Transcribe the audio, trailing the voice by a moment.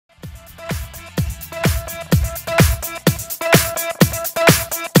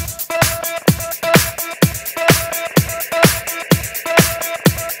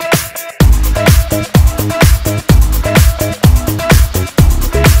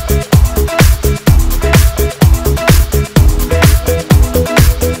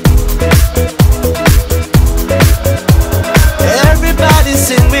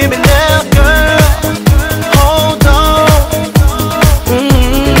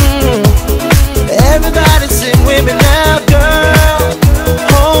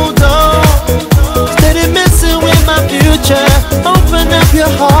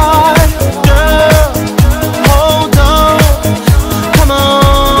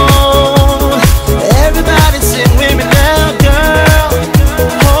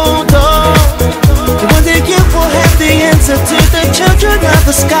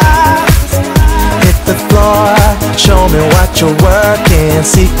you're working.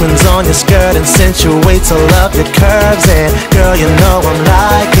 Sequins on your skirt and accentuates all of your curves. And girl, you know I'm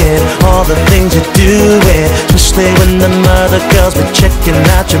liking all the things you're doing, especially when the other girls be checking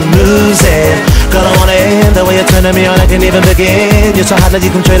out your moves. And girl, I wanna end the way you're turning me on, I can't even begin. You're so hot that you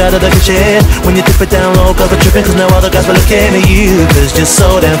come straight out of the kitchen. When you dip it down low, girls are tripping, cause no other guys will looking at you. Cause you're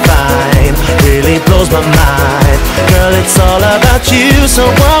so damn fine, really blows my mind. Girl, it's all about you, so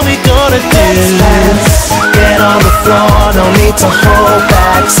what we gonna do? Get on the floor, no need to hold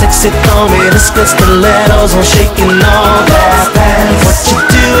back. Sexy thong me, this good stilettos on shaking all that. What you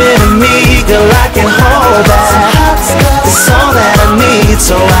doing to me, girl, I can hold that. It's all that I need,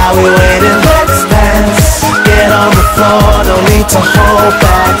 so while we waiting, let's dance. Get on the floor, no need to hold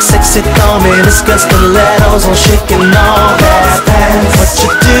back. Sexy thong me, this good stilettos on shaking all that. What you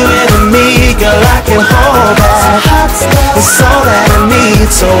doing to me, girl, I can hold that. It's all that I need,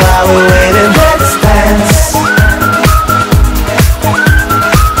 so while we waiting, let's dance.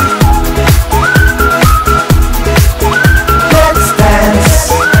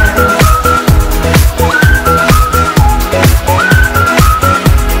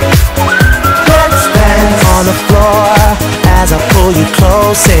 As I pull you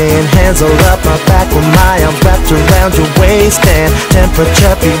close in, hands all up my back with my arms wrapped around your waist. And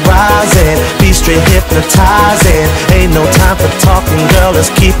temperature be rising, be straight hypnotizing. Ain't no time for talking, girl,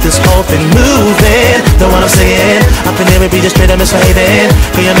 let's keep this whole thing moving. Know what I'm saying? I can never be just straight up misbehaving.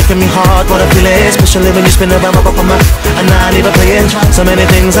 Girl, you're making me hard, what I'm feeling, especially when you spin around up on my. I'm not even playing, so many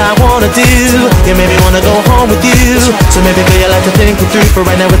things I wanna do. You maybe wanna go home with you, so maybe girl, you like to think it through. But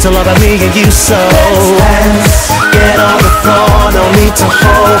right now it's all about me and you, so get on the floor, no need to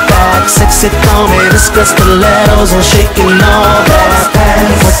hold back. Sexy thong me, this good stilettos on shaking all that.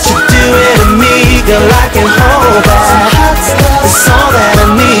 What you doing to me, girl, I can hold that. It's all that I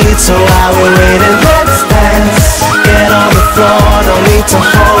need, so while we're waiting, let's dance. Get on the floor, no need to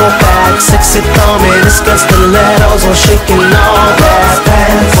hold back. Sexy thong me, this good stilettos on shaking all that.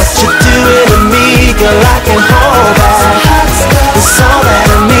 What you doing to me, girl, I can hold that. It's all that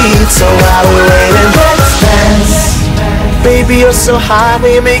I need, so while we're waiting, let's dance. Baby, you're so high,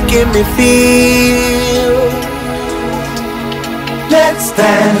 you're making me feel. Let's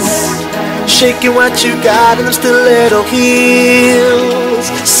dance. Shaking what you got in them stiletto heels.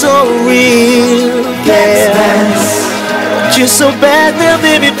 So real, yeah. Let's dance. You're so bad now,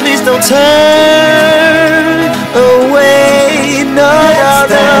 baby, please don't turn away. No, no,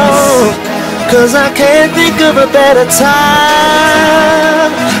 no. Cause I can't think of a better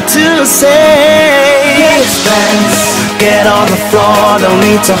time to say let's dance. Get on the floor, no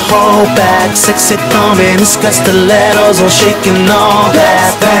need to hold back. Sexy thong me, this got stilettos on shaking all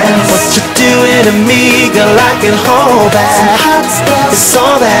that. What you doing to me, girl, I can hold that. It's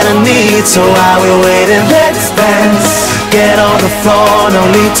all that I need, so while we're waiting, let's dance. Get on the floor, no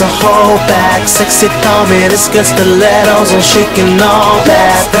need to hold back. Sexy thong me, this got stilettos on shaking all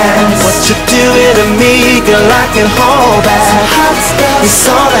that. What you doing to me, girl, I can hold that. It's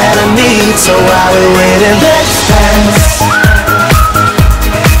all that I need, so while we're waiting, let's dance.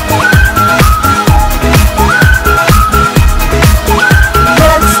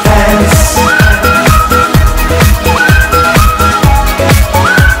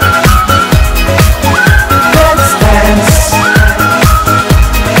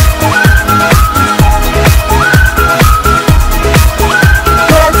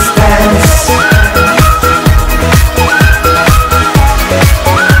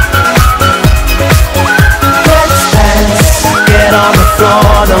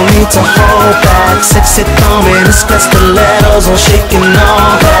 To hold back, sexy thong me, this got stilettos on shaking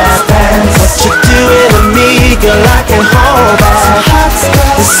all that. What you doing to me, girl, I can hold that.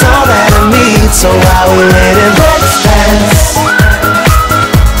 It's all that I need, so while we're waiting, let's dance.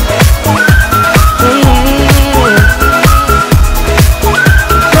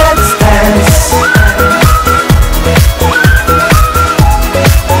 Let's dance.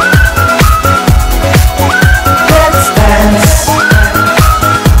 Let's dance.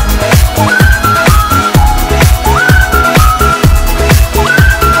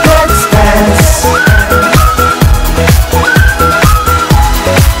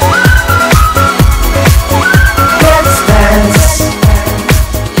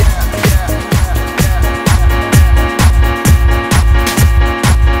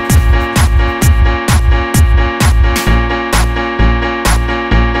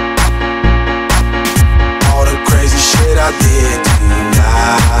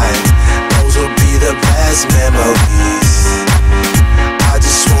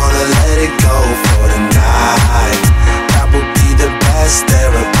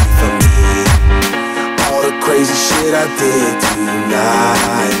 I did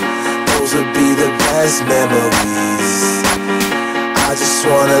past memories. I just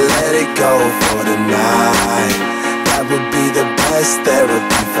wanna let it go for the night. That would be the best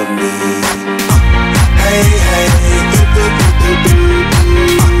therapy for me. Hey, hey,